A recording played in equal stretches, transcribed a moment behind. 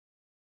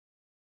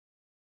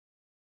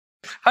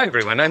Hi,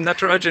 everyone. I'm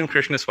Natarajan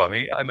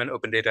Krishnaswami. I'm an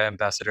Open Data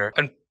Ambassador.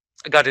 And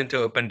I got into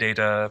open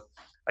data,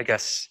 I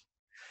guess.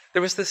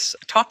 There was this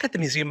talk at the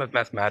Museum of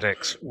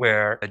Mathematics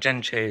where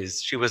Jen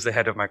Chase, she was the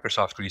head of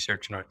Microsoft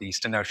Research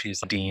Northeast, and now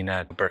she's dean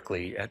at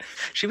Berkeley. And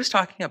she was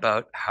talking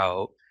about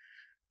how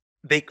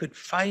they could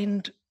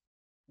find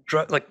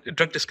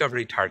drug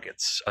discovery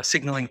targets,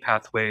 signaling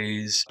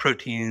pathways,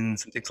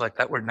 proteins, and things like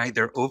that were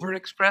neither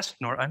overexpressed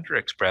nor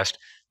underexpressed.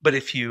 But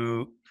if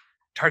you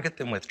target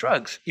them with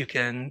drugs, you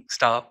can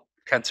stop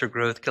cancer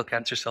growth, kill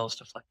cancer cells,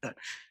 stuff like that.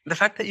 And the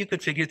fact that you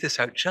could figure this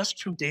out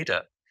just from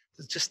data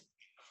is just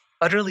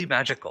utterly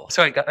magical.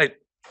 So I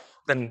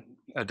then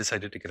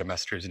decided to get a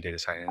master's in data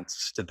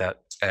science, did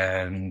that,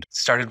 and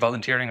started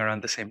volunteering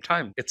around the same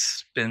time.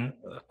 It's been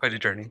quite a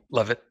journey.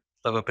 Love it.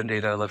 Love open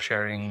data. Love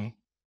sharing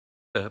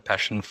the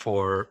passion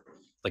for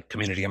like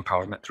community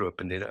empowerment through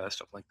open data,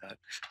 stuff like that.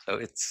 So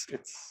it's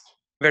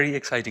very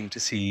exciting to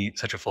see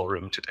such a full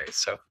room today.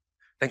 So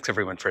thanks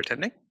everyone for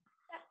attending.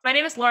 My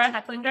name is Laura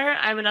Hechtlinger.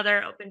 I'm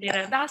another Open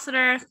Data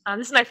Ambassador.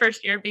 This is my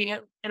first year being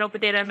an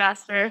Open Data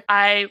Ambassador.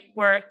 I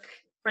work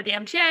for the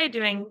MTA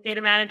doing data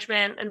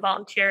management and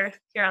volunteer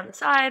here on the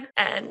side.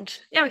 And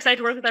yeah, I'm excited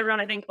to work with everyone.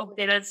 I think open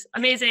data is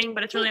amazing,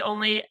 but it's really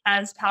only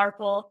as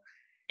powerful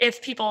if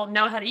people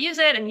know how to use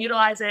it and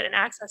utilize it and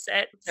access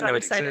it. So I'm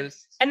excited.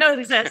 Exists. I know it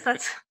exists.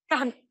 That's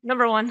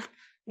number one,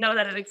 know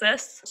that it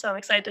exists. So I'm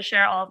excited to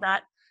share all of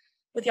that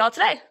with y'all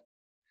today.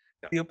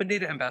 The Open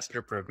Data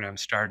Ambassador program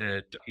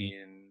started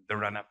in the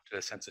run-up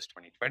to Census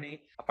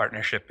 2020, a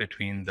partnership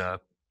between the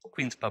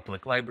Queens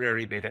Public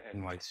Library, Beta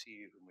NYC,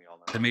 whom we all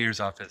know, the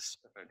Mayor's Office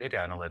of Data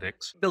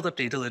Analytics, build up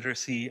data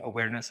literacy,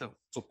 awareness of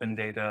open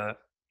data,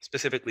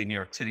 specifically New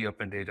York City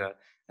open data,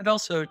 and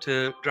also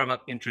to drum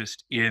up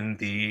interest in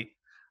the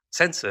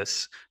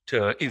census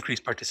to increase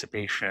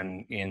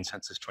participation in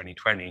Census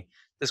 2020.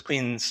 This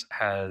Queens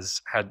has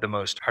had the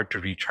most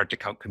hard-to-reach,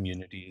 hard-to-count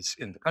communities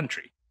in the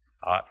country.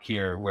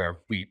 Here, where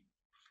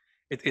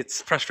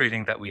it's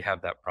frustrating that we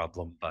have that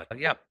problem, but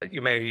yeah,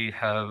 you may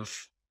have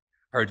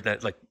heard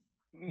that like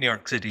New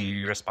York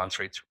City response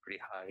rates are pretty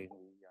high.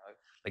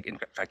 We, in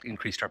fact,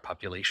 increased our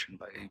population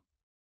by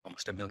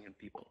almost 1 million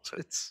people. So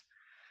it's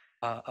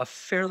a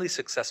fairly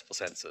successful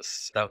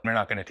census. Though we're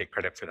not going to take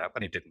credit for that,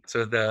 but it didn't.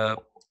 So the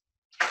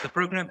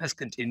program has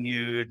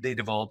continued. They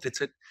developed. It's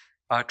a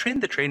train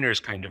the trainers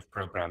kind of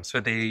program.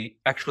 So they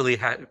actually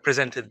had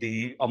presented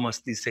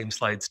almost these same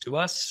slides to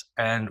us,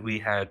 and we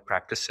had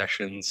practice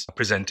sessions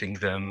presenting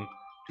them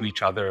to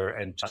each other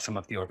and some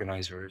of the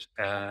organizers.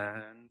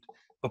 And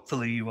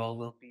hopefully you all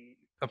will be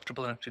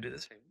comfortable enough to do the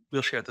same.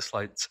 We'll share the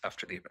slides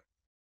after the event.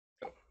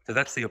 So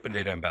that's the Open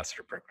Data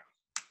Ambassador program.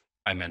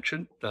 I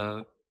mentioned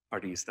the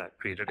parties that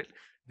created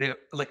it.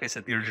 Like I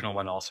said, the original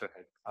one also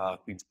had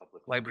Queens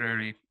Public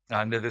Library,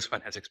 and this one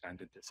has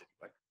expanded to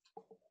citywide.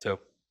 So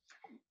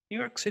New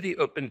York City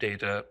Open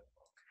Data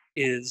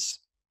is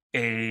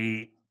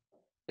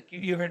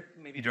you heard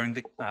maybe during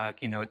the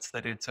keynotes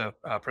that it's a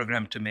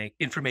program to make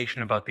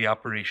information about the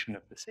operation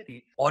of the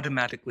city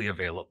automatically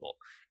available.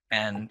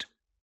 And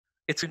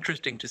it's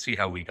interesting to see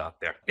how we got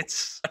there.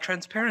 It's a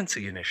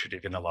transparency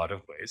initiative in a lot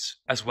of ways,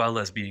 as well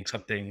as being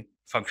something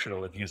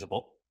functional and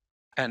usable.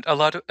 And a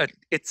lot of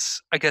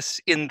it's, I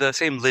guess, in the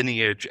same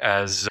lineage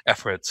as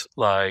efforts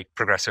like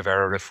progressive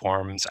era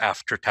reforms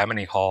after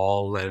Tammany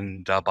Hall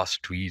and Boss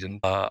Tweed, and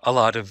a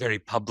lot of very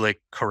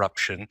public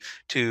corruption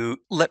to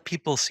let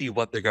people see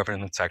what the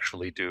government's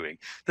actually doing.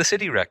 The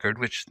city record,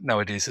 which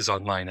nowadays is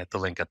online at the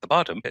link at the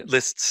bottom, it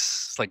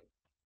lists like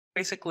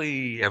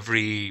basically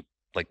every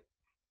like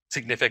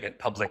significant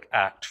public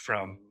act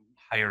from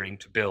hiring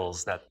to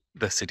bills that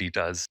the city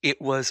does.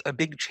 It was a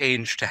big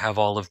change to have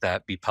all of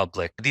that be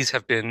public. These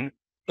have been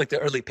like the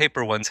early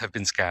paper ones have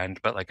been scanned,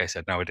 but like I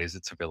said, nowadays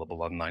it's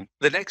available online.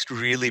 The next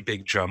really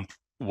big jump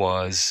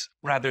was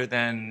rather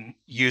than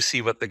you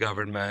see what the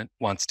government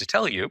wants to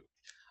tell you,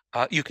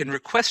 you can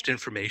request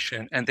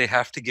information and they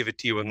have to give it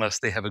to you unless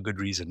they have a good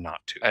reason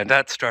not to. And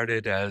that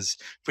started as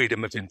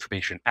Freedom of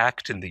Information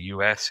Act in the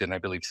US in, I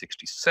believe,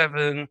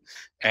 67.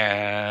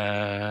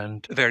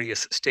 And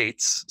various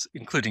states,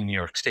 including New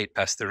York State,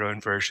 passed their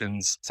own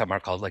versions. Some are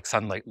called like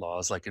sunlight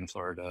laws, like in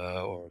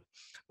Florida,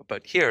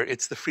 but here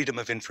it's the Freedom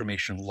of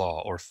Information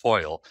Law, or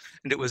FOIL,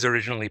 and it was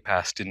originally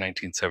passed in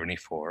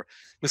 1974. It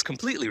was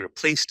completely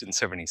replaced in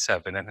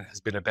 77 and has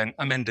been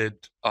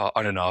amended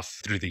on and off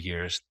through the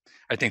years.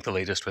 I think the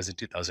latest was in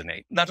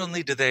 2008. Not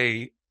only do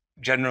they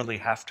generally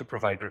have to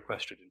provide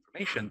requested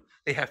information,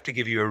 they have to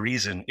give you a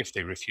reason if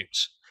they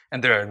refuse.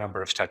 And there are a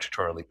number of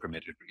statutorily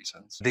permitted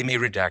reasons. They may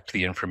redact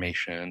the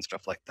information,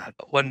 stuff like that.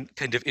 But one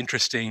kind of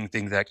interesting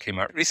thing that came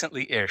out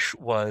recently-ish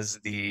was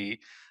the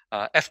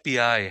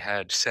FBI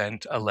had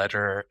sent a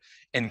letter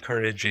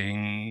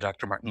encouraging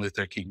Dr. Martin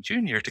Luther King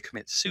Jr. to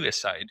commit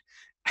suicide.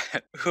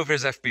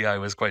 Hoover's FBI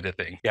was quite a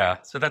thing. Yeah,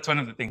 so that's one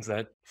of the things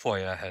that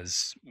FOIA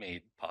has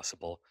made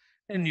possible.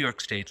 In New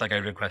York State, like I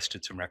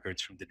requested some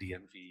records from the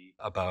DMV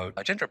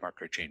about gender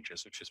marker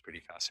changes, which is pretty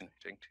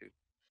fascinating too.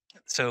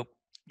 So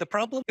The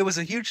problem, it was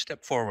a huge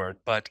step forward,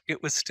 but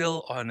it was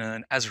still on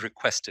an as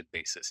requested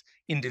basis.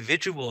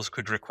 Individuals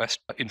could request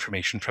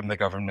information from the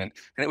government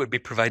and it would be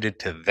provided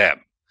to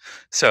them.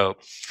 So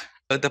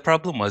the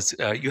problem was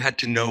you had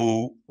to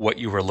know what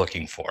you were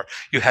looking for.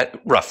 You have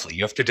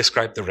to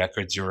describe the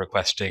records you're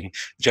requesting.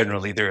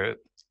 Generally, their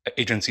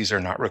agencies are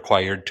not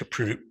required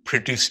to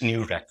produce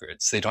new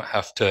records. They don't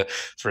have to,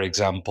 for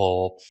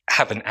example,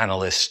 have an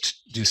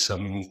analyst do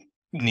some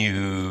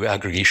new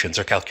aggregations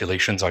or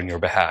calculations on your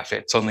behalf.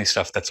 It's only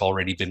stuff that's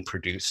already been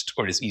produced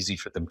or is easy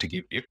for them to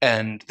give you.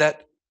 And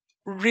that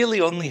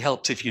really only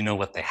helps if you know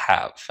what they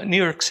have. New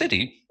York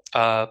City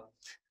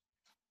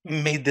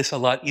made this a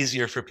lot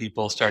easier for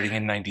people starting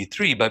in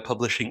 93 by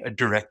publishing a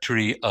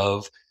directory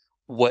of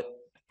what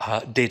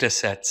data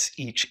sets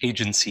each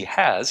agency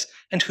has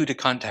and who to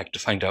contact to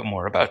find out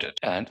more about it.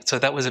 And so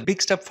that was a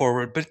big step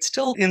forward, but it's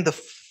still in the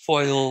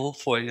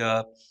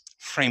FOIA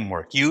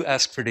framework. You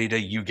ask for data,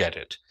 you get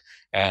it.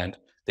 And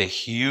the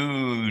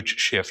huge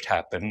shift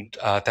happened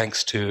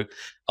thanks to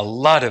a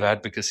lot of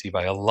advocacy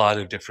by a lot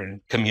of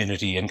different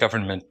community and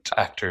government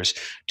actors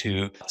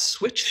to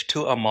switch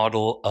to a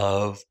model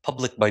of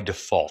public by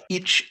default.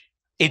 Each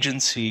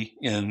agency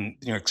in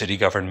New York City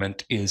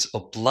government is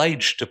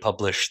obliged to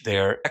publish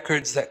their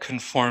records that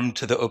conform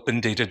to the open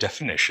data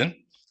definition,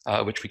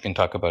 which we can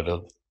talk about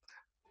a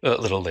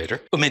little later,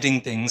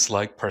 omitting things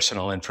like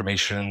personal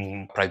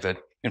information, private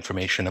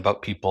information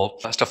about people,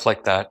 stuff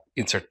like that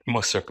in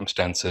most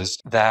circumstances,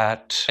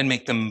 and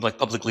make them like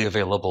publicly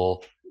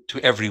available to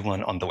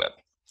everyone on the web.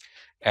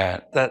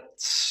 And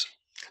that's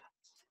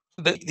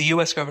the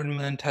US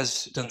government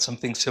has done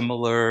something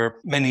similar.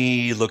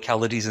 Many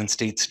localities and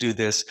states do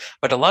this,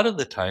 but a lot of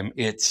the time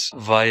it's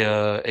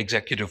via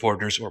executive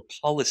orders or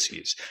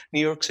policies.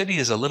 New York City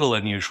is a little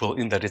unusual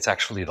in that it's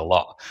actually the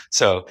law,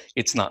 so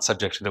it's not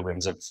subject to the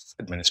whims of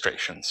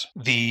administrations.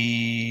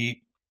 The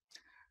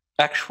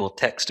actual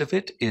text of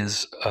it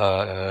is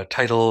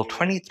Title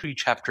 23,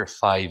 Chapter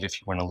 5, if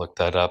you want to look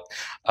that up.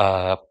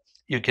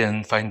 You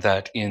can find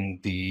that in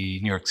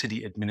the New York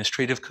City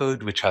Administrative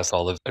Code, which has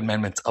all of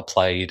amendments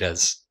applied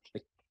as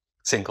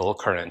single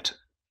current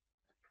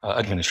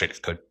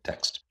administrative code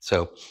text.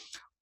 So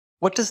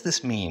what does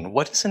this mean?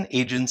 What is an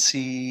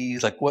agency,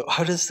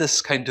 how does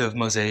this kind of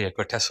mosaic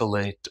or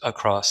tessellate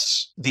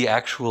across the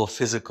actual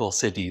physical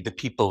city, the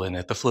people in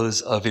it, the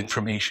flows of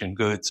information,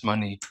 goods,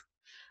 money?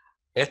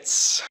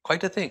 It's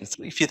quite a thing.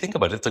 If you think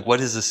about it, it's like, what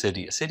is a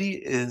city? A city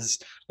is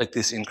like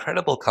this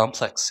incredible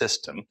complex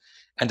system,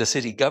 and a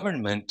city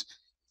government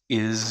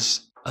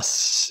is a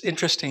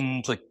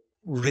interesting, like,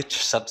 rich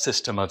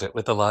subsystem of it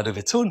with a lot of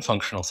its own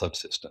functional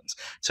subsystems.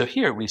 So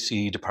here we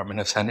see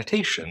Department of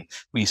Sanitation,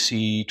 we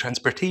see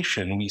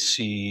transportation, we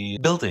see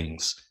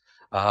buildings,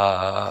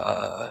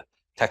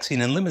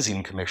 Taxing and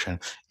Limousine Commission.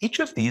 Each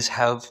of these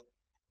have,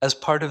 as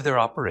part of their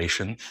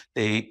operation,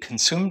 they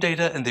consume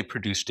data and they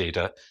produce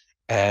data.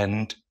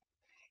 And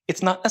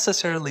it's not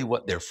necessarily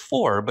what they're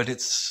for, but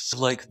it's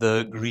like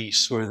the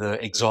grease or the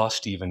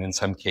exhaust even in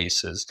some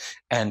cases.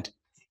 And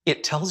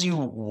it tells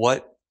you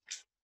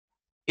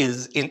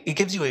it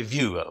gives you a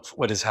view of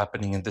what is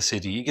happening in the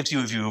city. It gives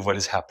you a view of what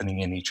is happening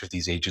in each of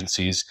these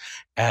agencies.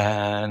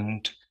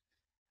 And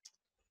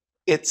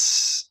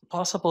it's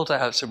possible to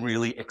have some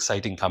really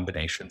exciting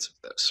combinations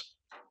of those.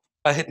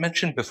 I had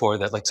mentioned before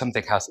that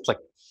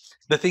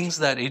the things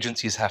that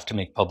agencies have to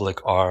make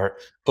public are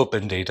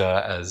open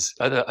data as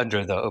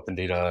under the open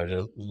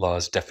data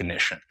law's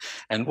definition.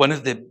 And one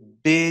of the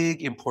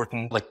big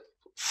important,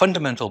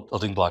 fundamental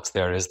building blocks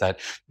there is that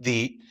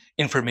the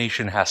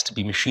information has to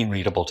be machine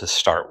readable to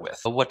start with.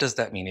 What does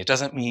that mean?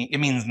 It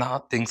means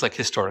not things like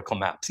historical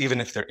maps,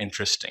 even if they're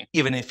interesting.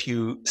 Even if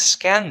you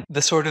scan,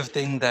 the sort of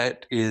thing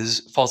that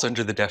falls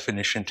under the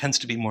definition tends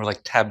to be more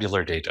like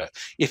tabular data.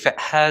 If it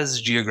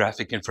has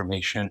geographic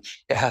information,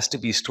 it has to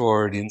be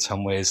stored in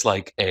some ways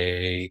like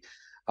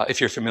if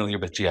you're familiar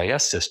with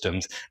GIS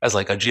systems, as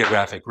like a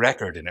geographic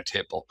record in a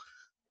table.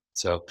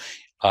 So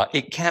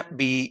it can't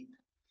be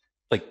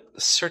like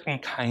certain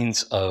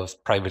kinds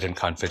of private and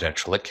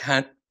confidential. It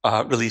can't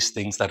release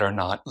things that are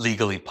not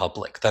legally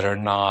public, that are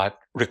not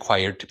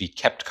required to be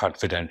kept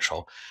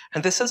confidential.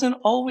 And this isn't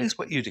always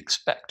what you'd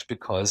expect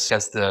because,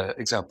 as the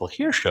example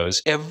here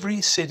shows, every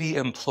city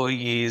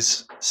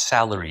employee's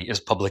salary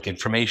is public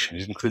information.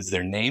 It includes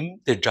their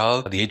name, their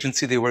job, the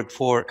agency they work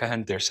for,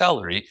 and their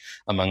salary,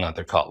 among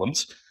other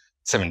columns.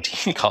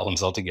 17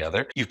 columns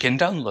altogether. You can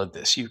download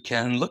this, you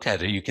can look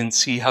at it, you can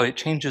see how it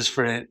changes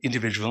for an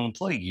individual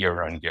employee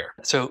year on year.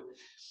 So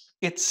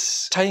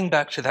it's tying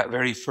back to that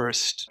very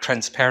first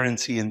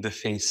transparency in the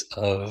face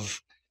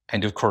of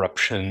kind of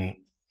corruption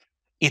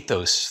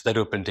ethos that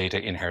open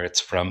data inherits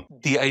from.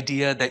 The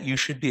idea that you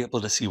should be able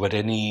to see what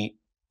any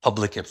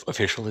public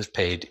official is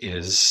paid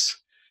is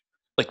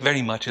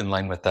very much in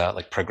line with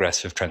that,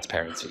 progressive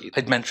transparency.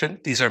 I'd mentioned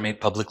these are made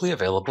publicly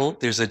available.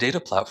 There's a data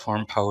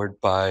platform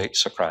powered by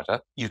Socrata.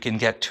 You can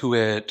get to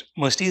it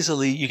most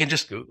easily. You can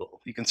just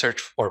Google. You can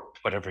search or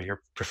whatever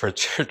your preferred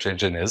search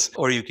engine is,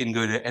 or you can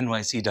go to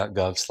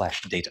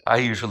nyc.gov/data. I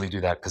usually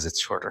do that because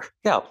it's shorter.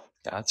 Yeah.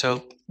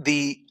 So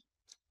the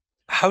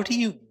How do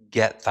you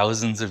get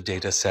thousands of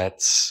data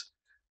sets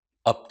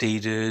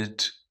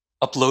updated,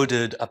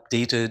 uploaded,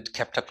 updated,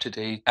 kept up to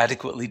date,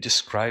 adequately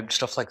described,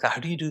 stuff like that? How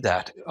do you do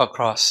that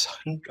across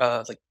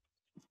like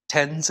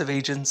tens of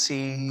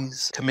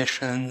agencies,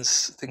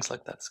 commissions, things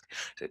like that?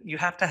 You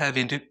have to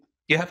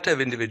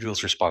have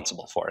individuals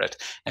responsible for it.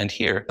 And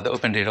here, the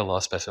open data law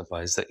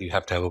specifies that you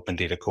have to have open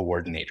data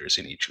coordinators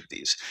in each of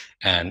these.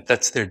 And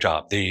that's their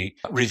job. They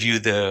review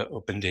the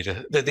open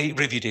data, they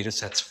review data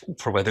sets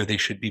for whether they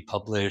should be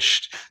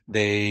published.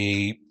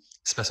 They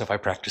specify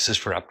practices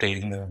for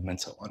updating them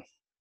and so on.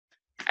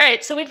 All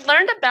right, so we've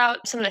learned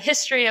about some of the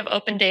history of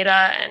open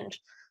data and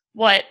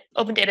what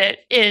open data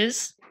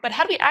is, but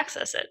how do we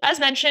access it? As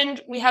mentioned,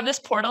 we have this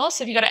portal.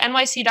 So if you go to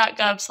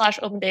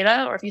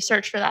nyc.gov/opendata, or if you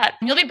search for that,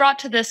 you'll be brought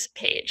to this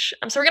page.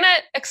 So we're going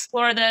to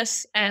explore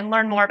this and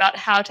learn more about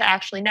how to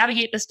actually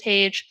navigate this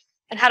page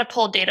and how to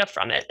pull data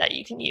from it that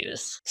you can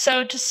use.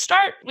 So to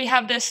start, we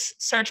have this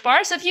search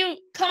bar. So if you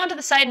come onto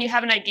the site and you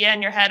have an idea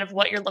in your head of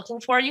what you're looking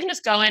for, you can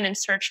just go in and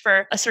search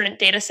for a certain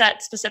data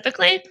set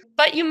specifically,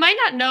 but you might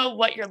not know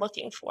what you're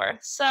looking for.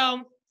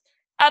 So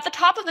at the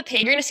top of the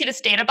page, you're going to see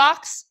this data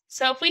box.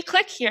 So if we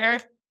click here,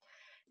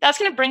 that's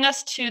going to bring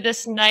us to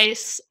this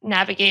nice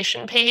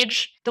navigation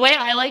page. The way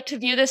I like to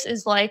view this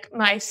is like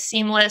my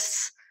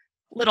seamless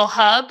little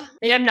hub.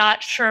 Maybe I'm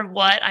not sure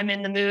what I'm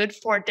in the mood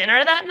for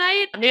dinner that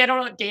night. Maybe I don't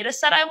know what data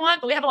set I want,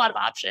 but we have a lot of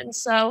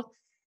options. So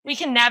we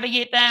can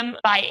navigate them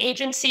by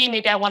agency.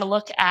 Maybe I want to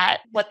look at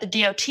what the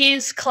DOT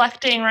is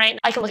collecting, right?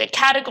 I can look at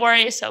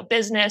categories, so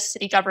business,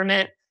 city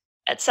government,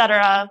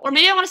 etc. Or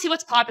maybe I want to see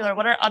what's popular.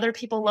 What are other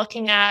people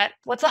looking at?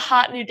 What's a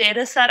hot new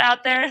data set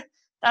out there?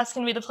 That's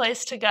going to be the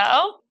place to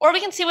go. Or we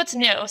can see what's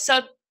new.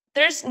 So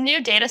there's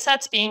new data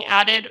sets being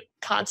added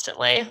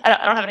constantly.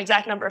 I don't have an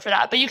exact number for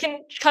that, but you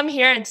can come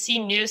here and see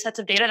new sets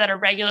of data that are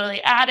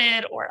regularly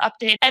added or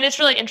updated. And it's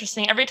really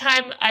interesting. Every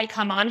time I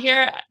come on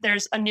here,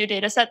 there's a new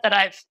data set that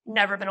I've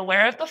never been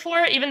aware of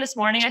before. Even this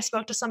morning, I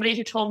spoke to somebody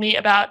who told me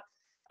about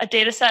a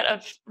data set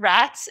of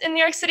rats in New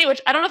York City,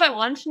 which I don't know if I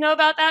wanted to know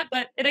about that,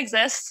 but it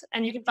exists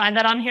and you can find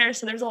that on here.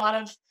 So there's a lot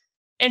of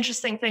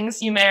interesting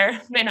things you may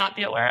or may not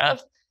be aware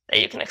of that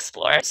you can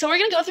explore. So we're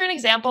going to go through an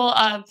example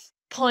of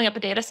pulling up a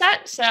data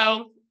set.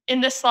 So in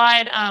this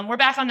slide, we're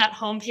back on that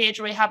home page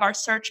where we have our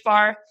search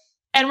bar,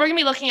 and we're going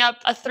to be looking up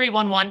a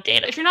 311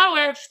 data. If you're not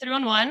aware of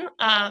 311,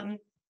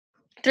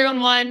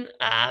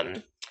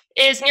 311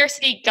 is New York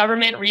City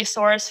government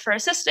resource for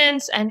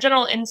assistance and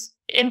general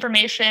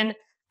information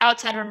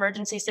outside of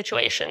emergency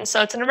situations.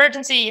 So it's an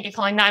emergency, you'd be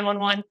calling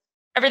 911.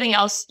 Everything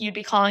else, you'd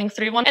be calling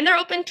 311. And they're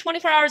open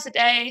 24 hours a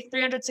day,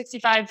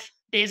 365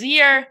 days a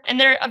year, and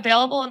they're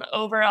available in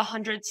over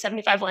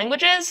 175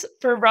 languages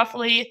for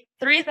roughly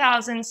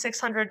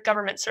 3,600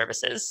 government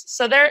services.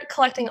 So they're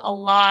collecting a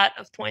lot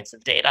of points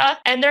of data,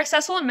 and they're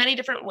accessible in many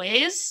different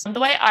ways. The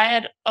way I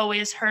had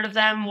always heard of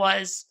them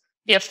was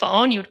via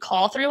phone. You would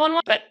call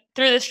 311, but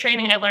through this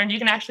training, I learned you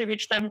can actually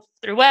reach them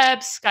through web,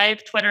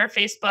 Skype, Twitter,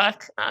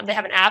 Facebook. They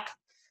have an app.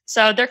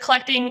 So they're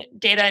collecting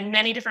data in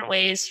many different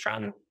ways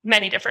from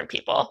many different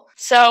people.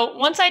 So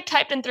once I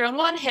typed in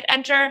 311, hit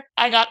enter,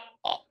 I got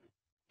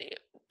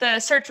the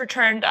search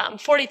returned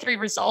 43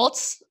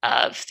 results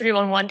of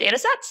 311 data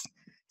sets.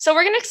 So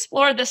we're going to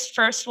explore this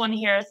first one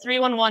here,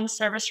 311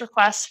 service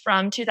requests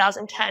from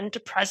 2010 to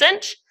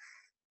present.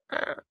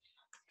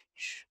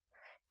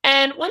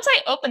 And once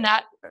I open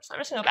that, so I'm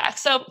just going to go back.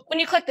 So when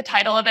you click the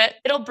title of it,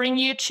 it'll bring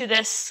you to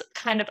this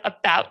kind of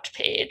about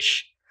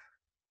page.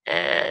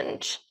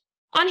 And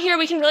on here,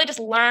 we can really just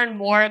learn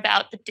more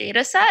about the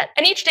data set.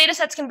 And each data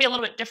set's going to be a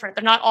little bit different.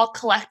 They're not all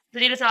the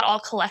data's not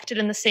all collected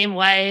in the same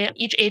way.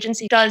 Each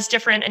agency does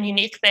different and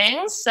unique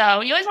things.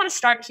 So you always want to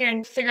start here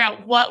and figure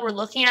out what we're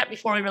looking at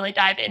before we really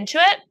dive into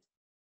it.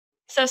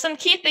 So some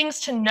key things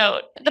to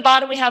note. At the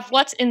bottom, we have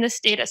what's in this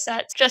data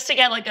set. Just to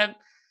get like a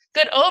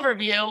good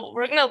overview,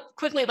 we're going to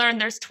quickly learn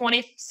there's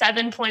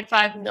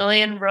 27.5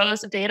 million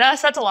rows of data.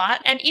 So that's a lot.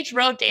 And each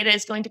row of data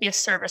is going to be a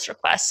service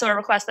request. So a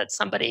request that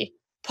somebody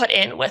put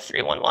in with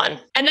 311.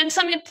 And then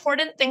some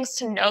important things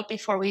to note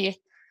before we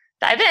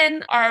dive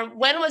in are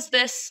when was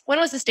this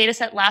data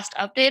set last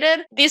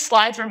updated? These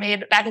slides were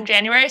made back in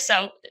January.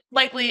 So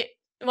the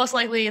most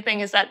likely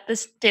thing is that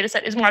this data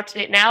set is more up to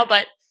date now.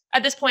 But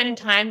at this point in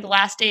time, the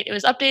last date it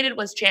was updated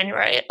was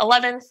January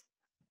 11th,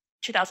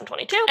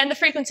 2022. And the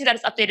frequency that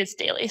is updated is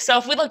daily. So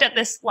if we looked at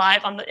this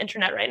live on the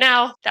internet right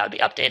now, that would be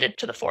updated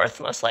to the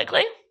 4th, most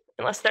likely,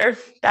 unless they're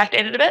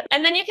backdated a bit.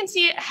 And then you can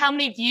see how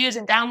many views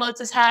and downloads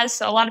this has.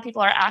 So a lot of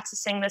people are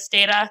accessing this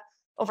data,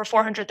 over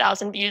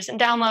 400,000 views and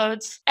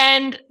downloads.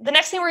 And the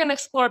next thing we're going to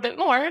explore a bit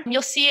more,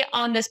 you'll see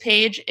on this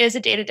page is a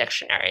data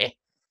dictionary.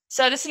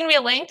 So this is going to be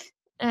a link,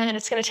 and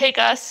it's going to take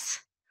us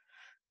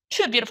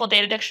to a beautiful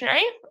data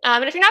dictionary.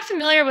 And if you're not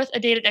familiar with a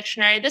data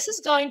dictionary, this is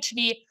going to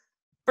be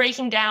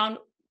breaking down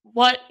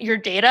what your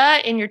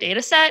data in your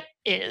data set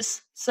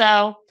is.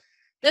 So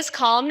this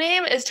column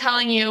name is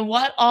telling you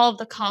what all of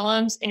the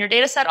columns in your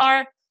data set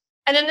are.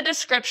 And then the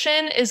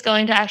description is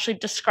going to actually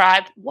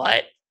describe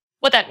what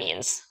that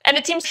means. And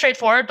it seems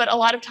straightforward, but a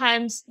lot of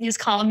times these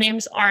column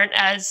names aren't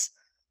as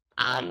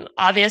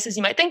obvious as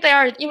you might think they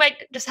are. You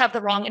might just have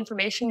the wrong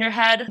information in your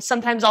head.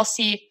 Sometimes I'll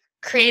see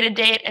created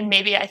date, and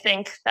maybe I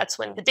think that's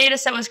when the data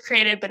set was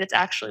created, but it's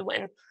actually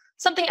when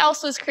something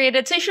else was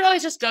created. So you should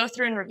always just go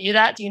through and review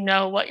that so you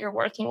know what you're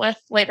working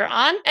with later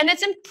on. And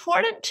it's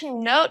important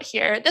to note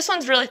here, this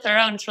one's really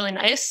thorough and it's really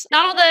nice.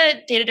 Not all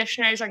the data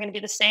dictionaries are going to be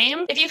the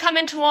same. If you come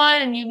into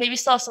one and you maybe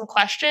still have some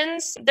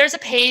questions, there's a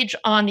page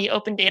on the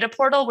Open Data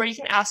portal where you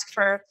can ask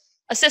for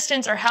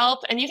assistance or help,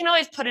 and you can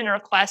always put in a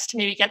request to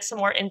maybe get some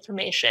more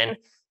information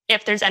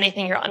if there's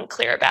anything you're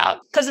unclear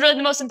about. Because really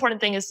the most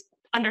important thing is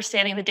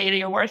understanding the data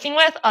you're working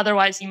with.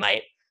 Otherwise, you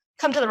might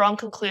come to the wrong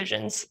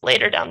conclusions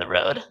later down the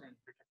road.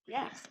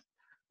 Yeah.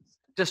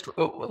 Just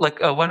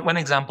one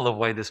example of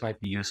why this might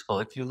be useful.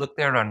 If you look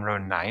there on row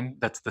 9,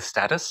 that's the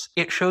status.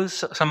 It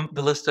shows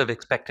the list of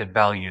expected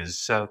values.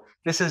 So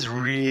this is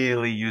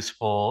really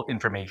useful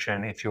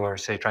information if you are,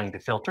 say, trying to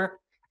filter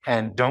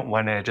and don't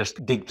want to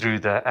just dig through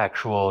the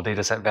actual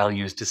dataset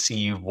values to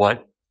see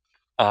what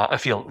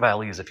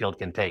values a field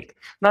can take.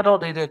 Not all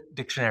data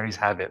dictionaries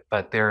have it,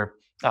 but they're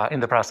in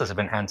the process of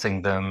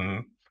enhancing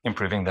them,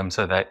 improving them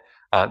so that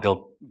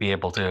they'll be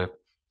able to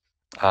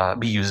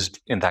be used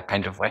in that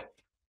kind of way.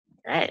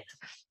 Right.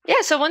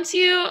 Yeah, so once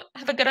you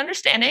have a good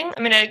understanding,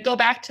 I'm going to go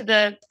back to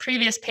the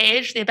previous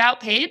page, the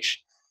About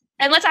page,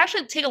 and let's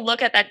actually take a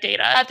look at that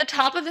data. At the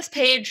top of this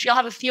page, you'll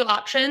have a few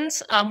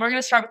options. We're going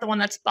to start with the one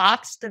that's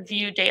boxed, the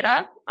View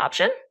Data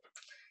option.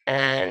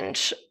 And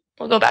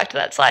we'll go back to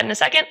that slide in a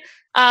second.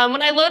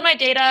 When I load my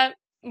data,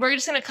 we're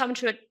just going to come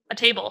to a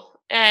table.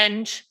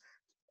 And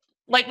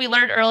like we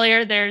learned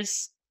earlier,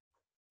 there's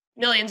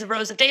millions of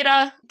rows of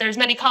data. There's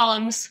many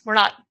columns. We're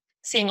not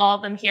seeing all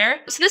of them here.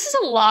 So this is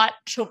a lot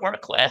to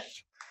work with.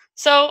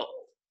 So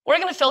we're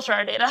going to filter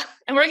our data,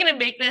 and we're going to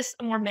make this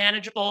a more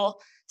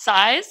manageable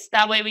size.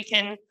 That way we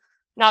can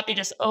not be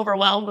just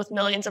overwhelmed with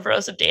millions of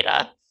rows of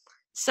data.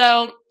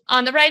 So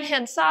on the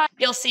right-hand side,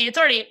 you'll see it's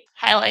already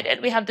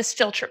highlighted. We have this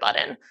filter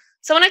button.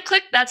 So when I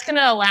click, that's going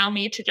to allow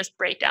me to just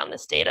break down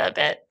this data a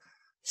bit.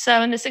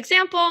 So in this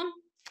example,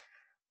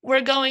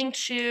 we're going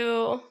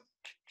to,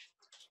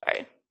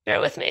 sorry, bear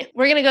with me.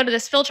 We're going to go to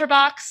this filter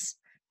box,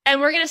 and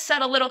we're going to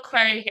set a little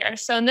query here.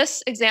 So in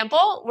this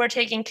example, we're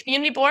taking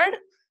community board,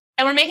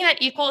 and we're making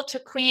that equal to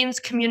Queens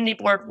Community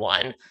Board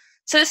 1.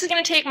 So this is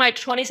going to take my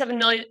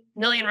 27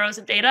 million rows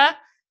of data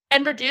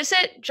and reduce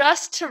it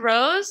just to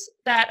rows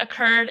that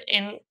occurred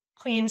in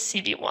Queens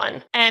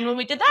CV1. And when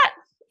we did that,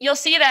 you'll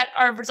see that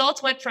our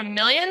results went from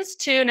millions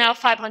to now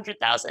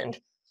 500,000.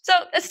 So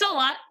it's still a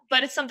lot,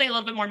 but it's something a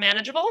little bit more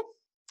manageable.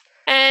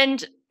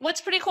 And what's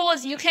pretty cool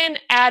is you can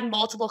add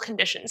multiple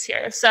conditions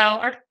here. So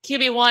our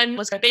QB1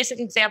 was a basic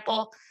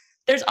example.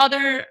 There's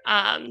other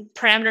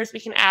parameters we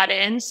can add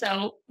in.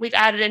 So we've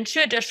added in 2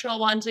 additional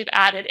ones. We've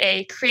added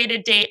a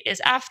created date is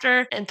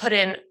after and put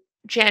in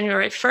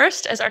January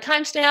 1st as our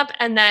timestamp.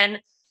 And then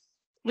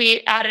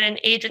we added an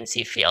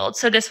agency field.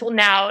 So this will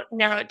now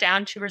narrow it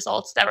down to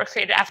results that were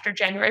created after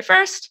January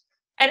 1st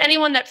and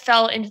anyone that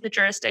fell into the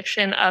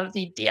jurisdiction of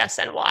the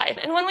DSNY.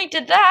 And when we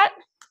did that,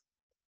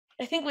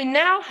 I think we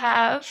now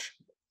have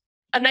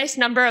a nice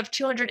number of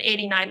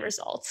 289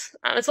 results.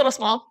 It's a little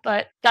small,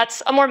 but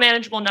that's a more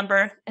manageable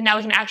number. And now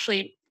we can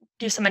actually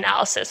do some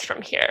analysis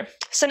from here.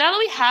 So now that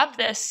we have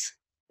this,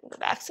 go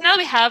back. So now that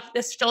we have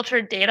this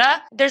filtered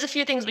data, there's a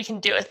few things we can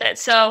do with it.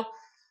 So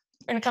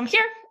we're going to come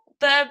here.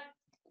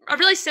 A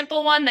really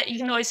simple one that you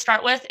can always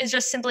start with is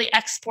just simply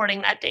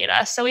exporting that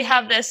data. So we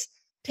have this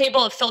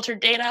table of filtered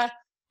data.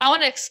 I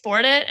want to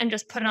export it and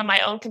just put it on my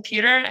own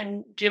computer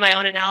and do my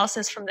own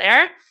analysis from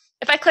there.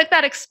 If I click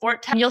that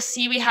export tab, you'll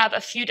see we have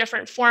a few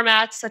different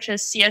formats such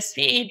as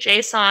CSV,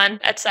 JSON,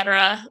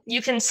 etc.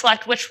 You can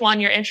select which one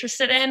you're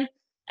interested in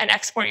and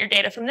export your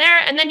data from there.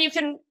 And then you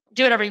can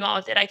do whatever you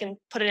want with it. I can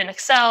put it in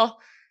Excel,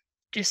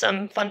 do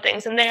some fun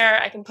things in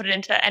there. I can put it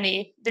into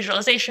any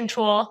visualization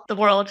tool. The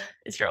world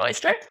is your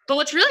oyster. But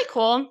what's really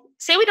cool,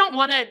 say we don't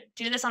want to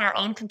do this on our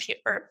own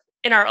computer,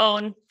 in our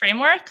own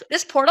framework,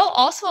 this portal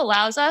also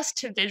allows us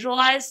to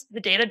visualize the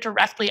data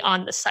directly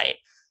on the site.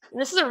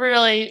 And this is a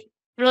really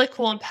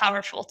cool and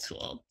powerful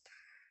tool.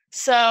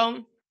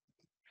 So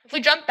if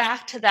we jump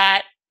back to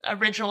that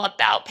original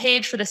About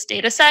page for this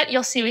data set,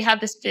 you'll see we have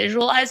this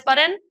Visualize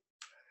button.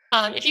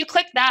 If you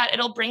click that,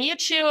 it'll bring you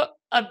to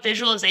a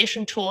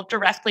visualization tool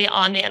directly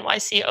on the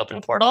NYC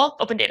Open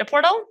Data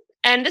portal.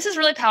 And this is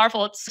really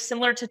powerful. It's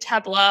similar to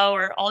Tableau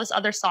or all this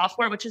other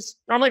software, which is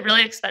normally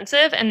really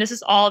expensive. And this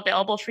is all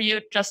available for you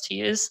just to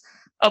use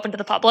open to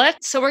the public.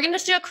 So we're going to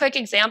just do a quick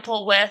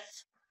example with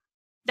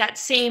that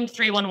same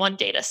 311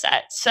 data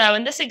set. So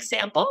in this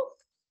example,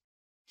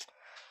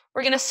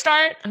 we're going to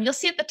start, and you'll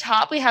see at the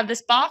top, we have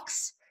this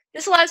box.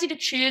 This allows you to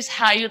choose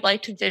how you'd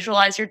like to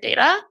visualize your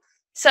data.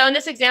 So in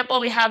this example,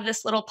 we have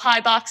this little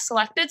pie box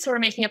selected. So we're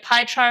making a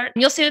pie chart.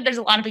 And you'll see that there's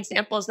a lot of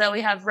examples though.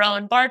 We have row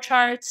and bar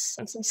charts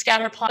and some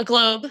scatter plot, a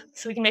globe.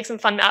 So we can make some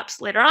fun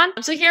maps later on.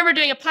 So here we're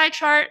doing a pie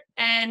chart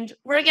and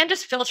we're again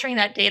just filtering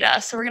that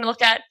data. So we're going to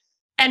look at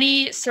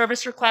any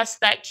service requests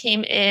that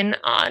came in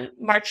on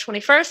March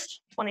 21st.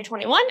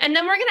 2021. And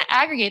then we're going to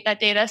aggregate that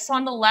data. So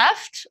on the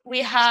left,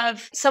 we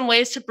have some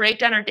ways to break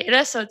down our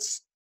data so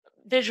it's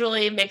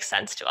visually makes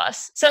sense to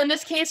us. So in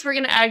this case, we're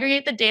going to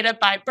aggregate the data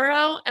by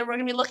borough, and we're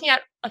going to be looking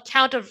at a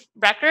count of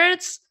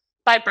records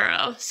by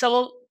borough.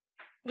 So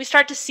we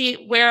start to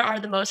see where are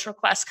the most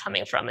requests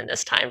coming from in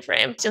this time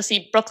frame. So you'll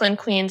see Brooklyn,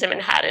 Queens, and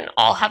Manhattan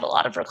all have a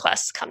lot of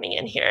requests coming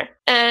in here.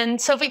 And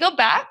so if we go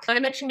back, I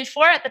mentioned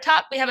before at the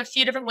top, we have a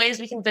few different ways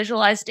we can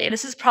visualize data.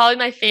 This is probably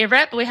my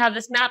favorite, but we have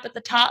this map at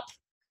the top.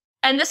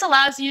 And this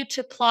allows you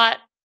to plot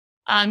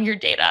your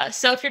data.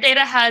 So if your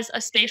data has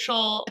a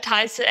spatial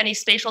ties to any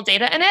spatial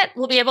data in it,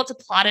 we'll be able to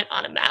plot it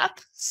on a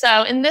map.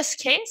 So in this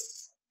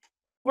case,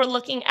 we're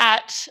looking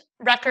at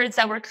records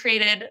that were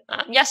created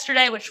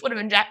yesterday, which would have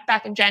been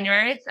back in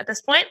January at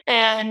this point.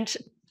 And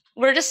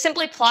we're just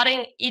simply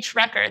plotting each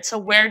record. So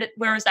where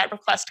is that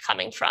request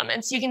coming from?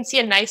 And so you can see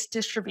a nice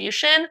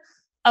distribution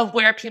of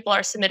where people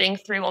are submitting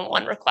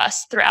 311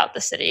 requests throughout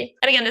the city.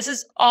 And again, this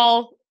is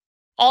all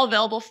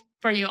available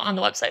for you on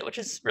the website, which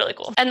is really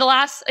cool. And the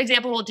last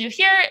example we'll do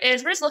here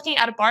is we're just looking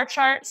at a bar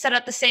chart set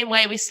up the same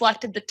way. We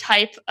selected the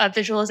type of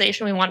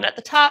visualization we wanted at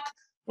the top.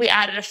 We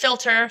added a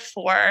filter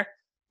for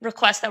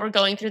requests that were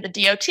going through the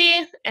DOT,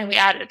 and we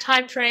added a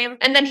time frame.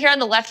 And then here on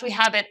the left, we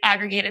have it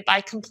aggregated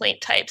by complaint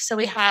type. So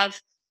we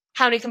have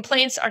how many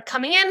complaints are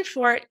coming in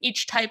for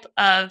each type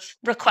of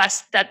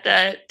request that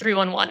the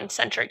 311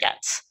 center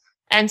gets.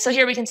 And so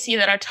here we can see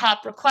that our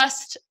top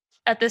request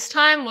at this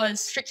time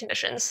was street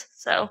conditions.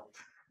 So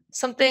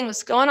something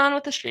was going on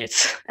with the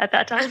streets at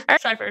that time.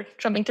 Sorry for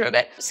jumping through a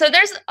bit. So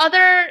there's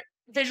other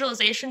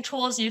visualization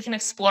tools you can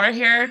explore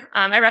here.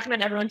 I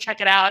recommend everyone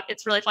check it out.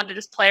 It's really fun to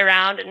just play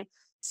around and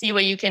see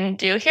what you can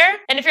do here.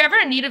 And if you're ever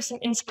in need of some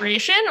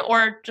inspiration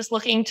or just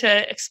looking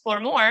to explore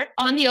more,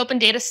 on the Open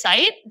Data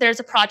site, there's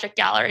a project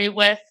gallery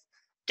with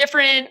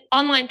different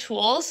online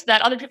tools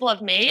that other people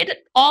have made,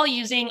 all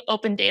using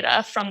open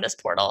data from this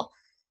portal.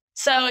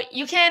 So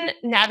you can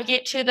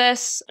navigate to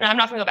this, and I'm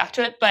not going to go back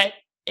to it, but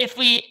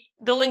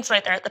the link's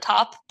right there at the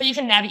top, but you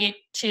can navigate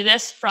to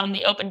this from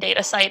the Open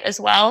Data site as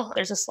well.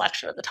 There's a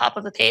selection at the top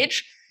of the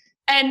page.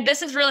 And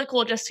this is really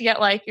cool just to get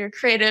like your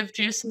creative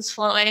juices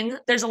flowing.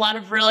 There's a lot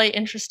of really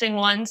interesting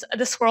ones.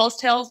 The squirrel's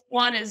tail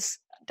one is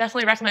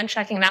definitely recommend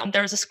checking that one.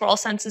 There was a squirrel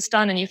census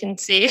done, and you can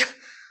see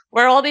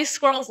where all these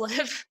squirrels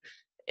live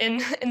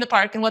in the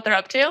park and what they're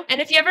up to. And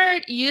if you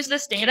ever use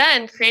this data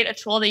and create a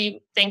tool that you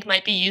think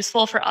might be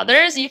useful for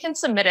others, you can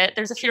submit it.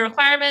 There's a few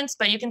requirements,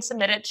 but you can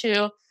submit it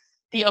to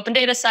the Open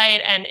Data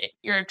site, and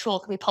your tool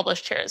can be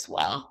published here as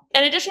well.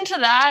 In addition to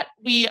that,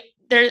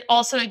 there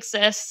also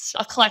exists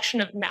a collection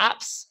of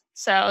maps.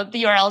 So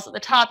the URL is at the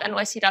top,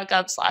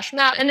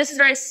 nyc.gov/map. And this is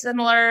very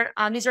similar.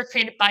 These are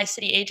created by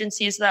city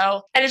agencies,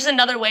 though. And it's just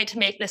another way to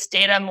make this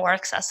data more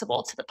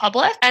accessible to the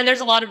public. And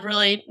there's a lot of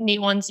really neat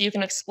ones you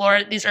can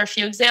explore. These are a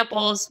few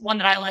examples. One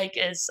that I like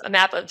is a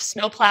map of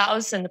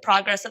snowplows and the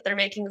progress that they're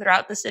making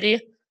throughout the city.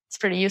 It's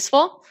pretty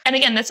useful. And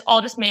again, that's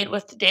all just made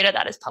with data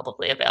that is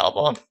publicly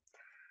available.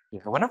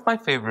 Yeah, one of my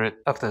favorite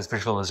of those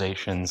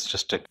visualizations,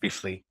 just to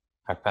briefly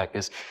hark back,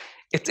 is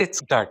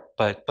it's dark,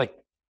 but like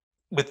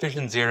with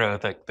Vision Zero,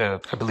 like I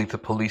believe the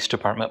police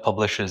department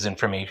publishes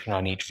information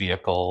on each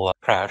vehicle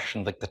crash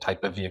and like the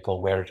type of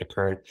vehicle, where it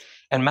occurred,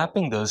 and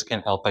mapping those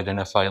can help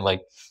identify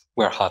like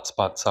where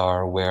hotspots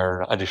are,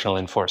 where additional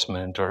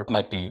enforcement or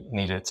might be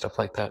needed, stuff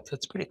like that. So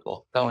it's pretty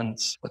cool. That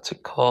one's, what's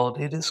it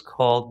called? It is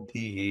called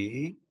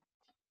the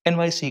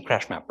NYC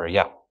Crash Mapper.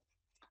 Yeah.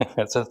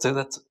 so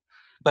that's.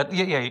 But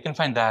yeah, you can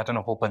find that and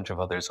a whole bunch of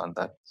others on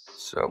that.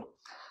 So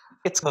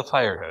it's the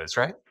fire hose,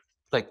 right?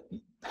 Like,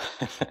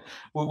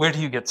 where do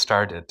you get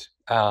started?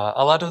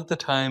 A lot of the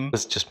time,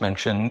 as just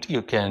mentioned,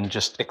 you can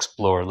just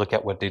explore, look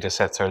at what data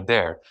sets are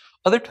there.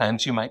 Other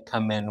times, you might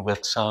come in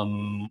with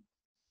some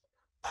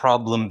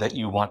problem that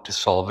you want to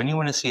solve, and you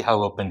want to see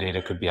how open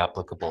data could be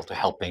applicable to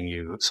helping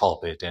you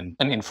solve it in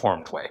an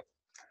informed way.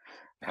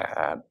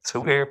 So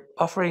we're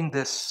offering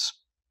this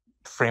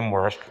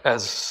framework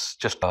as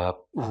just a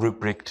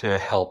rubric to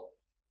help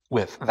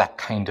with that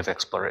kind of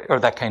exploration or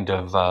that kind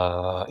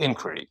of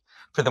inquiry.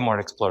 For the more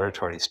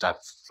exploratory stuff,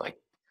 like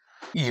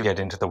you get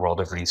into the world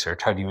of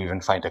research, how do you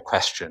even find a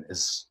question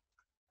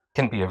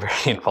can be a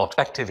very involved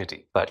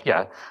activity. But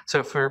yeah,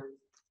 so for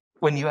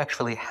when you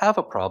actually have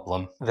a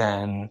problem,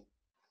 then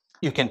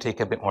you can take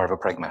a bit more of a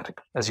pragmatic.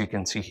 As you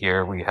can see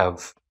here, we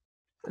have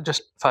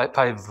just five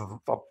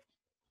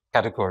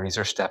categories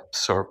or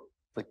steps or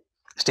like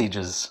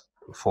stages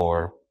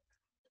for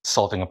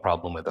solving a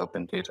problem with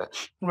open data.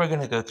 We're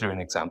going to go through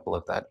an example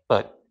of that.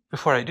 But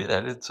before I do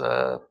that,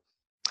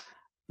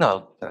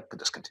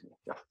 just continue.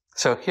 Yeah.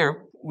 So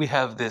here we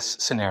have this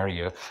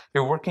scenario.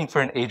 You're working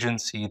for an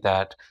agency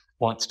that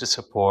wants to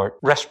support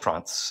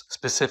restaurants,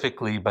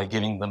 specifically by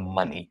giving them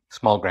money,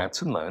 small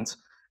grants and loans.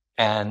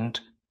 And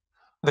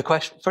the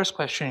first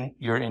question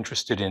you're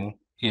interested in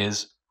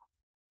is,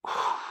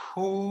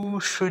 who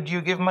should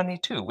you give money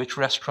to? Which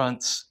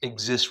restaurants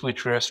exist?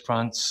 Which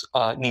restaurants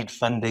need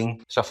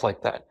funding? Stuff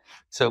like that.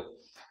 So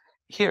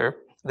here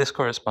This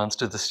corresponds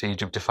to the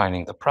stage of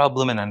defining the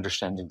problem and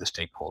understanding the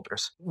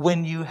stakeholders.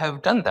 When you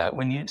have done that,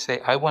 when you say,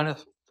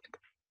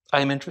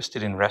 I'm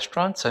interested in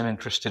restaurants,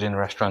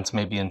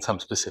 maybe in some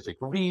specific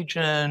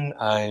region,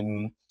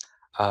 I'm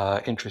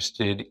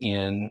interested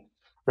in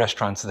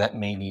restaurants that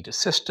may need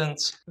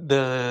assistance,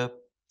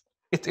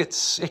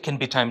 it can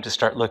be time to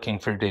start looking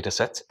for data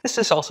sets. This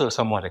is also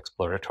somewhat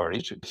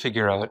exploratory to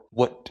figure out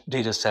what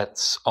data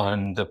sets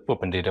on the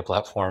open data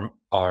platform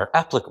are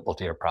applicable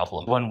to your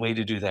problem. One way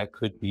to do that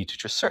could be to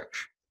just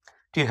search.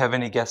 Do you have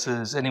any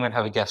guesses? Anyone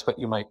have a guess what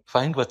you might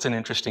find? What's an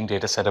interesting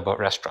data set about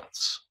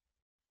restaurants?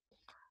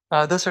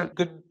 Those are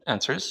good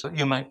answers.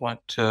 You might want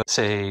to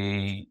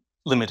say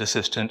limit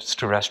assistance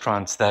to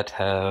restaurants that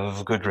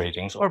have good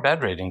ratings or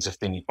bad ratings if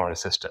they need more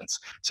assistance.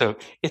 So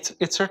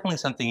it's certainly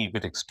something you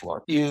could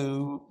explore.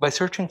 By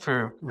searching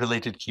for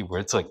related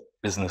keywords like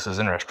businesses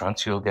and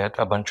restaurants, you'll get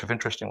a bunch of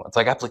interesting ones.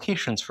 Like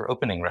applications for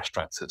opening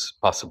restaurants is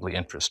possibly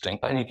interesting.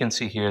 And you can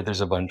see here there's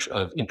a bunch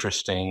of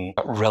interesting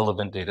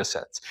relevant data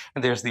sets.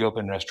 And there's the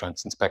open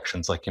restaurants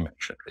inspections, like you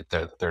mentioned, right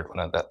there, the third one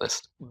on that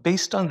list.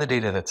 Based on the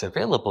data that's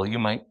available, you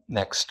might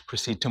next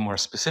proceed to more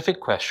specific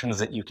questions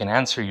that you can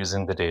answer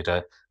using the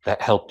data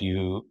that help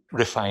you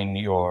refine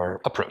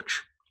your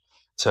approach.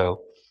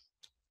 So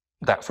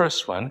that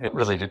first one, it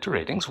related to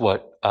ratings.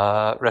 What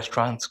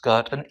restaurants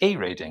got an A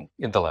rating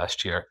in the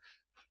last year?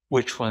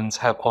 Which ones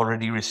have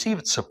already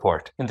received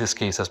support, in this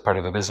case as part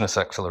of a business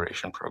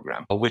acceleration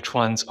program? Which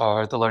ones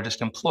are the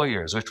largest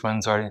employers? Which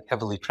ones are in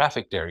heavily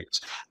trafficked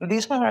areas?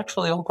 These are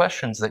actually all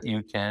questions that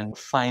you can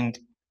find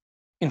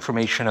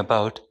information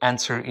about,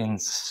 answer in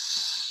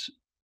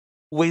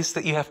ways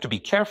that you have to be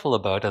careful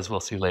about, as we'll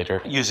see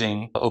later,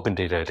 using open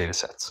data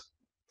datasets.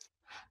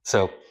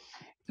 So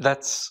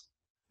that's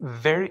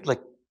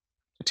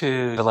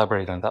to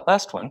elaborate on that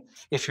last one,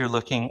 if you're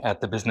looking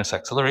at the business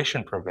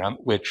acceleration program,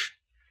 which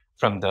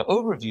from the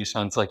overview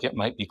sounds like it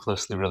might be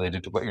closely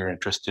related to what you're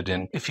interested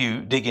in. If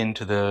you dig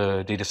into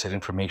the dataset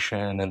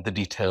information and the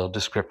detailed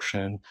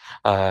description,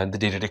 the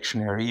data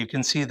dictionary, you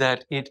can see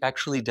that it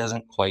actually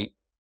doesn't quite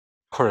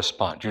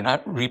correspond. You're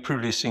not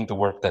reproducing the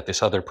work that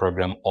this other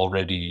program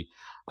already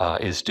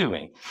is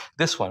doing.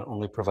 This one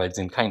only provides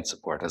in-kind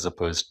support as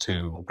opposed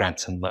to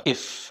grants and loans.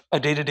 If a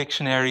data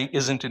dictionary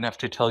isn't enough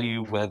to tell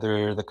you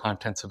whether the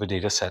contents of a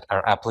data set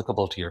are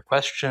applicable to your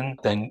question,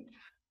 then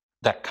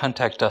that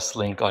Contact Us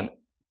link on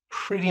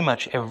pretty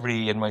much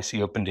every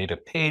NYC Open Data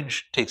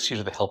page takes you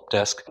to the help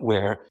desk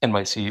where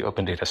NYC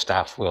Open Data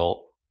staff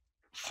will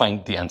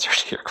find the answer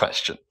to your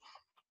question.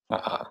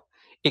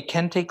 It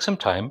can take some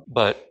time,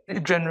 but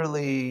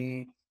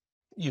generally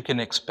you can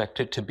expect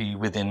it to be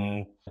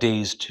within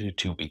days to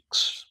 2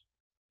 weeks.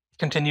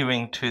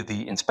 Continuing to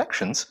the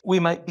inspections, we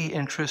might be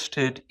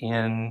interested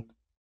in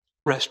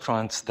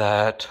restaurants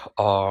that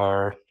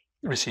are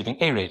receiving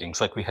A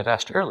ratings, like we had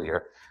asked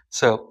earlier.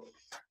 So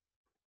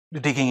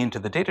digging into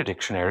the data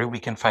dictionary, we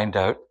can find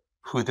out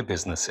who the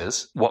business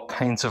is, what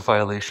kinds of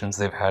violations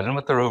they've had, and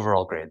what their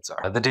overall grades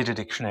are. The data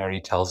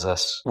dictionary tells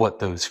us what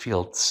those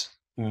fields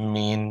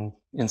mean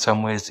in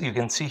some ways. You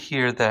can see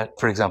here that,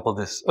 for example,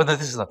 this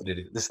is not the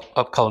data, this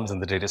columns in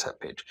the dataset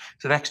page.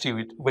 So next,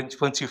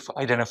 once you've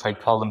identified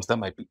columns that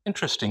might be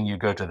interesting, you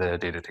go to the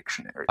data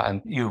dictionary.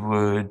 And you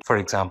would, for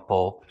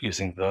example,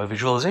 using the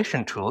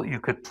visualization tool, you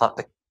could plot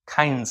the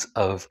kinds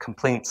of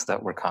complaints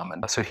that were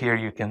common. So here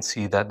you can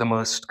see that the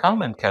most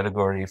common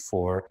category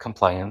for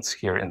compliance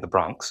here in the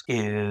Bronx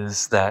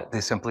is that they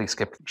simply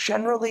skipped.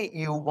 Generally,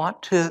 you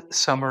want to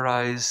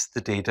summarize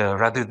the data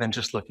rather than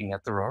just looking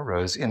at the raw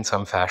rows in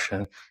some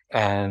fashion.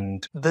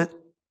 And the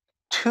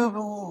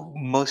two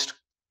most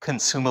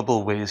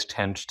consumable ways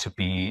tend to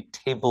be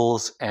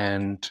tables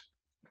and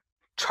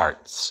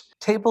charts.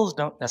 Tables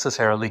don't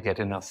necessarily get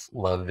enough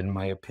love, in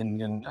my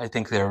opinion. I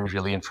think they're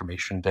really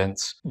information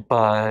dense,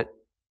 but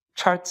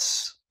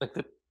charts, like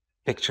the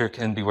picture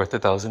can be worth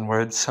 1,000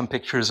 words. Some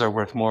pictures are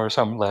worth more,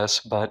 some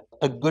less, but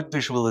a good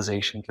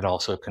visualization can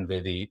also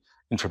convey the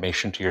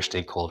information to your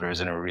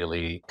stakeholders in a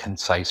really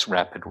concise,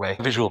 rapid way.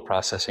 Visual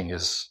processing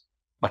is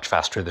much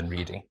faster than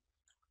reading.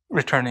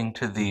 Returning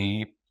to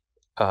the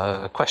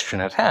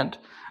question at hand,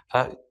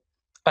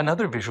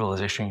 another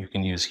visualization you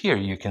can use here,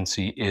 you can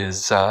see,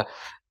 is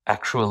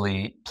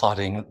actually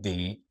plotting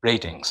the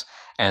ratings.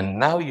 And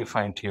now you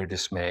find to your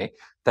dismay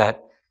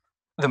that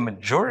the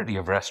majority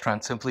of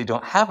restaurants simply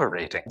don't have a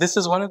rating. This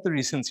is one of the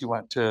reasons you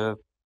want to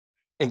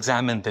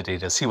examine the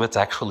data, see what's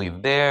actually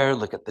there,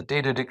 look at the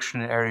data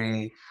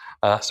dictionary,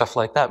 stuff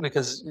like that,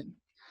 because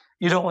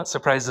you don't want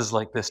surprises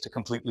like this to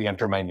completely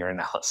undermine your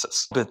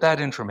analysis. With that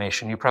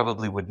information, you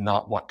probably would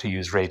not want to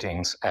use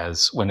ratings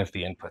as one of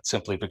the inputs,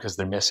 simply because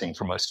they're missing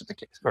for most of the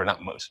cases, or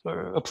not most,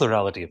 or a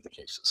plurality of the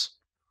cases.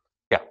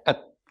 Yeah,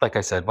 like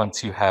I said,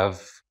 once you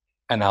have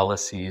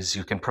analyses,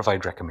 you can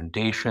provide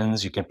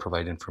recommendations, you can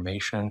provide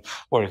information,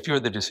 or if you're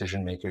the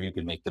decision maker, you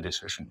can make the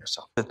decision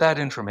yourself. With that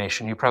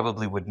information, you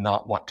probably would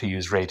not want to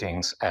use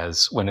ratings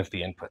as one of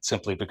the inputs,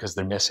 simply because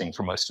they're missing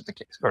for most of the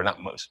cases, or not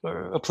most,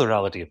 or a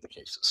plurality of the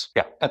cases.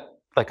 Yeah,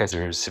 like I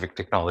said, there's civic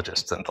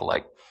technologists and the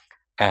like.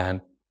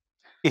 And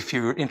If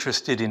you're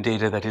interested in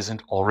data that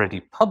isn't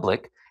already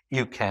public,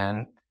 you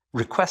can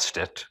request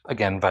it,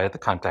 again, via the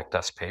Contact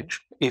Us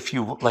page. If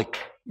you want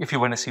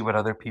to see what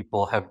other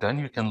people have done,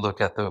 you can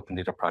look at the Open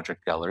Data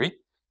Project Gallery.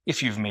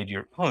 If you've made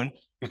your own,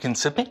 you can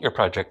submit your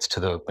projects to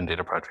the Open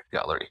Data Project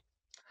Gallery.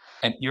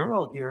 And you're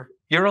all here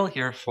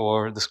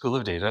for the School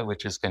of Data,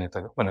 which is kind of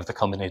one of the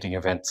culminating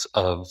events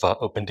of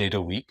Open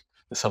Data Week,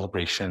 the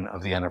celebration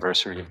of the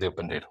anniversary of the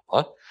Open Data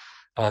Law.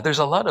 There's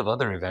a lot of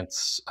other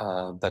events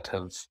that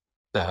have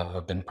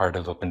been part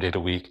of Open Data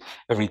Week,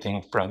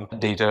 everything from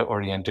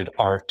data-oriented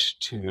art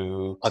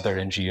to other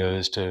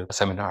NGOs to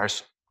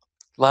seminars.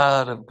 A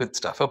lot of good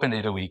stuff. Open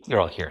Data Week, you're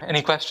all here.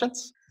 Any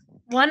questions?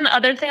 One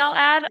other thing I'll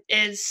add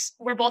is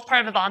we're both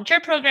part of a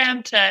volunteer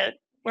program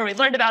where we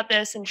learned about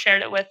this and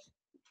shared it with,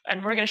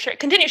 and we're going to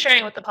continue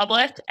sharing it with the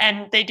public.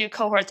 And they do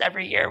cohorts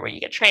every year where you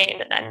get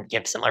trained and then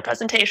give similar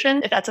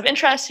presentation. If that's of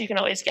interest, you can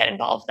always get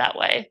involved that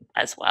way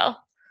as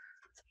well.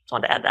 Just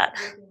wanted to add that.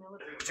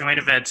 Joint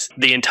events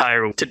the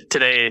entire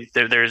today.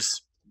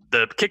 There's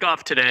the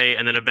kickoff today,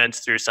 and then events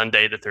through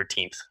Sunday the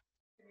 13th.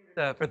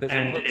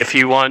 And if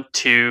you want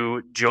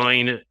to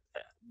join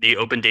the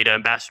Open Data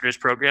Ambassadors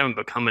program and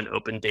become an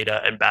Open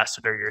Data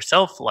Ambassador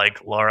yourself,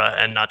 like Laura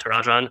and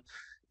Natarajan,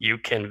 you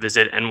can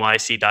visit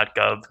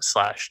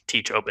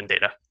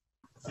nyc.gov/teachopendata.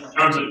 In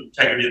terms of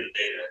integrity of the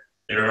data,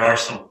 there are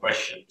some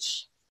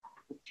questions.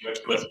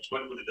 What would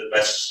be the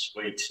best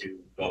way to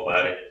go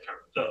about it in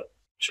terms of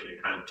should we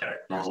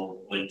contact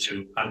normal link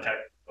to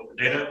contact Open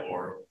Data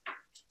or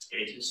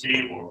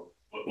agency, or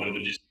what would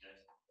you suggest?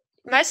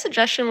 My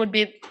suggestion would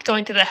be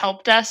going to the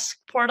help desk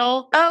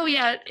portal. Oh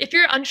yeah, if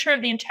you're unsure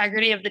of the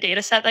integrity of the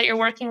data set that you're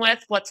working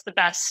with, what's the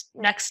best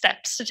next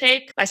steps to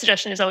take? My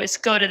suggestion is always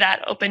go to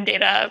that Open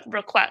Data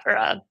request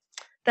or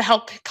the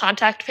help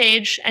contact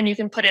page, and you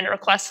can put in a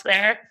request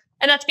there.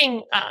 And that's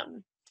being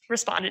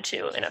responded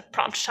to in a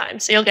prompt time.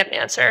 So you'll get an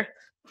answer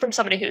from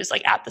somebody who's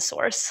like at the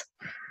source.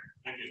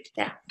 Thank you.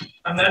 Yeah.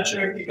 I'm not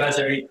sure if you guys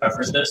already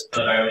covered this,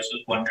 but I was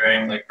just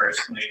wondering, like,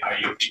 personally, how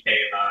you became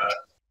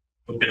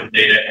Open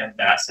Data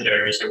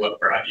Ambassadors, or what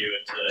brought you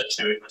into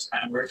doing this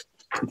kind of work?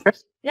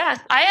 Yeah,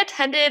 I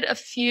attended a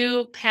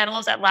few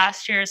panels at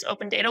last year's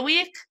Open Data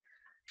Week.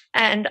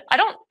 And I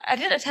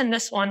didn't attend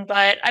this one,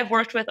 but I've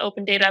worked with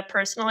Open Data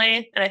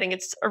personally, and I think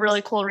it's a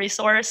really cool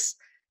resource.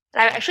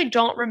 And I actually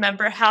don't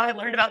remember how I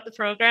learned about the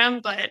program,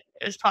 but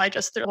it was probably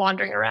just through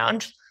wandering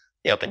around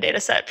the Open Data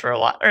set for a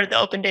while, or the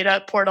Open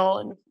Data portal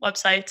and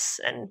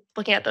websites, and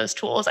looking at those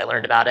tools. I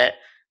learned about it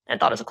and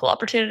thought it was a cool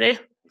opportunity.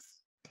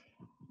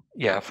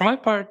 Yeah, for my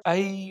part,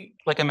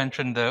 like I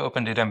mentioned, the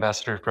Open Data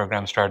Ambassador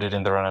program started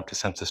in the run-up to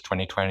Census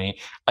 2020.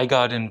 I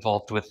got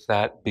involved with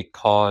that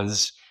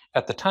because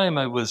at the time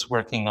I was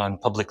working on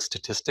public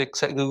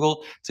statistics at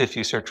Google. So if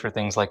you search for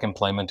things like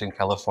employment in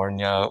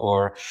California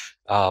or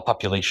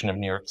population of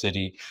New York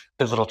City,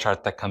 the little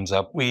chart that comes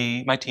up,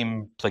 my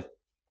team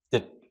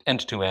did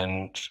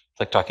end-to-end,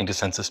 like talking to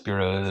Census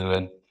Bureau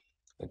and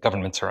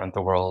governments around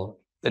the world,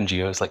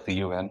 NGOs like the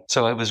UN.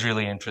 So I was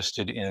really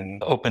interested in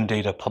open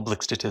data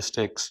public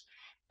statistics.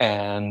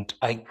 And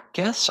I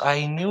guess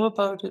I knew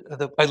about it.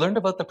 I learned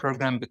about the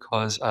program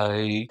because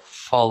I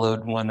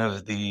followed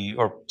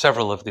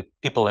several of the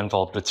people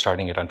involved with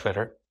starting it on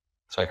Twitter.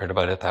 So I heard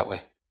about it that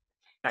way.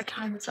 Our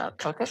time is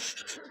up. Okay.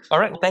 All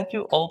right. Thank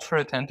you all for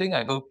attending.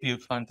 I hope you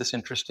found this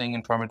interesting,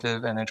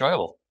 informative, and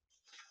enjoyable.